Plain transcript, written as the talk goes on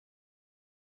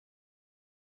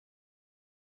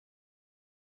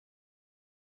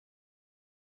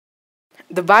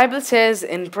The Bible says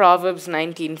in Proverbs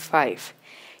 19:5,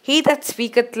 "He that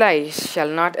speaketh lies shall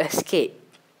not escape."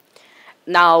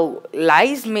 Now,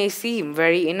 lies may seem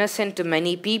very innocent to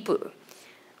many people,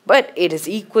 but it is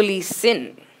equally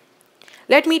sin.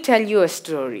 Let me tell you a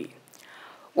story.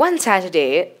 One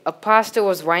Saturday, a pastor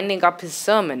was winding up his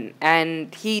sermon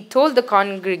and he told the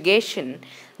congregation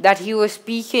that he was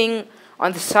speaking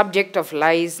on the subject of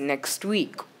lies next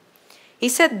week. He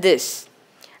said this: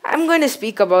 "I'm going to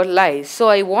speak about lies, so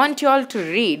I want you all to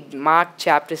read Mark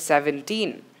chapter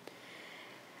 17.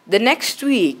 The next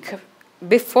week,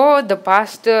 before the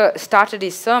pastor started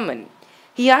his sermon,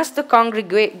 he asked the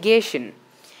congregation,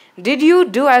 "Did you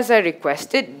do as I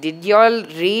requested? Did you all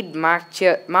read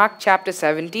Mark chapter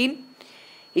 17?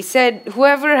 He said,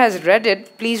 "Whoever has read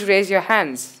it, please raise your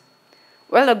hands."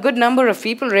 Well, a good number of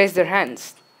people raised their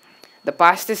hands. The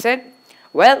pastor said,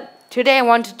 "Well, today I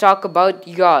want to talk about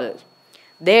y'all.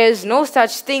 There is no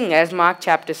such thing as Mark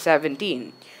chapter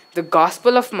 17. The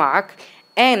Gospel of Mark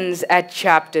ends at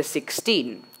chapter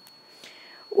 16.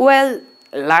 Well,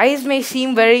 lies may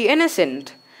seem very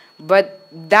innocent, but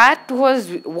that was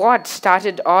what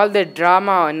started all the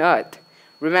drama on earth.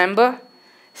 Remember?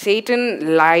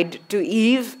 Satan lied to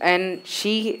Eve and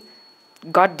she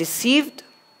got deceived.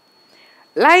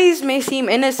 Lies may seem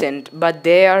innocent, but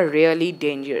they are really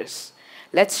dangerous.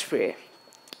 Let's pray.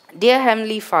 Dear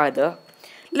Heavenly Father,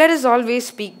 let us always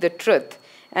speak the truth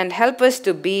and help us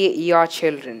to be your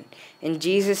children. In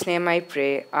Jesus' name I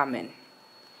pray. Amen.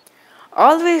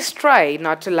 Always try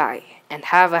not to lie and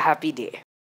have a happy day.